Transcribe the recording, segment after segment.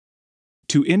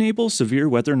To enable severe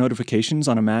weather notifications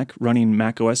on a Mac running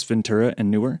macOS Ventura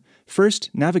and newer, first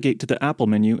navigate to the Apple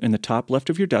menu in the top left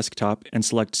of your desktop and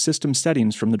select System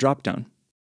Settings from the dropdown.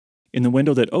 In the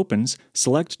window that opens,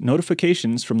 select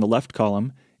Notifications from the left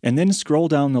column, and then scroll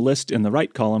down the list in the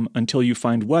right column until you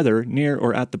find Weather near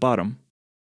or at the bottom.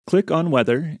 Click on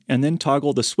Weather, and then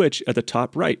toggle the switch at the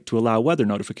top right to allow weather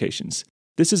notifications.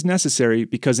 This is necessary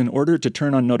because in order to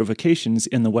turn on notifications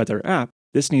in the Weather app,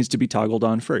 this needs to be toggled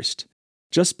on first.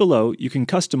 Just below, you can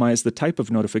customize the type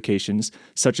of notifications,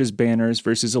 such as banners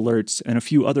versus alerts, and a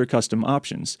few other custom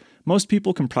options. Most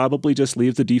people can probably just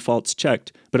leave the defaults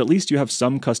checked, but at least you have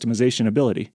some customization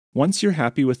ability. Once you're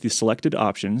happy with the selected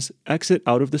options, exit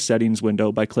out of the settings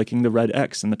window by clicking the red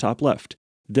X in the top left.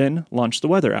 Then launch the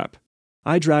Weather app.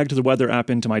 I dragged the Weather app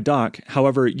into my dock,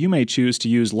 however, you may choose to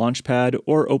use Launchpad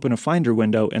or open a Finder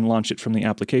window and launch it from the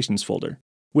Applications folder.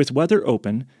 With Weather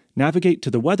open, navigate to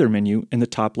the Weather menu in the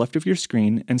top left of your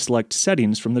screen and select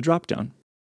Settings from the dropdown.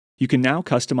 You can now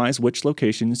customize which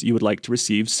locations you would like to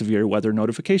receive severe weather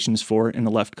notifications for in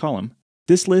the left column.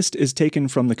 This list is taken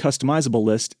from the customizable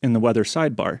list in the Weather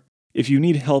sidebar. If you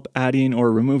need help adding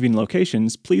or removing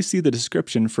locations, please see the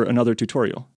description for another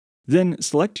tutorial. Then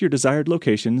select your desired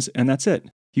locations, and that's it.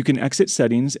 You can exit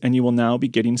settings, and you will now be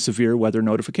getting severe weather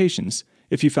notifications.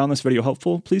 If you found this video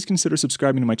helpful, please consider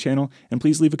subscribing to my channel, and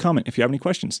please leave a comment if you have any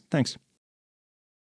questions. Thanks.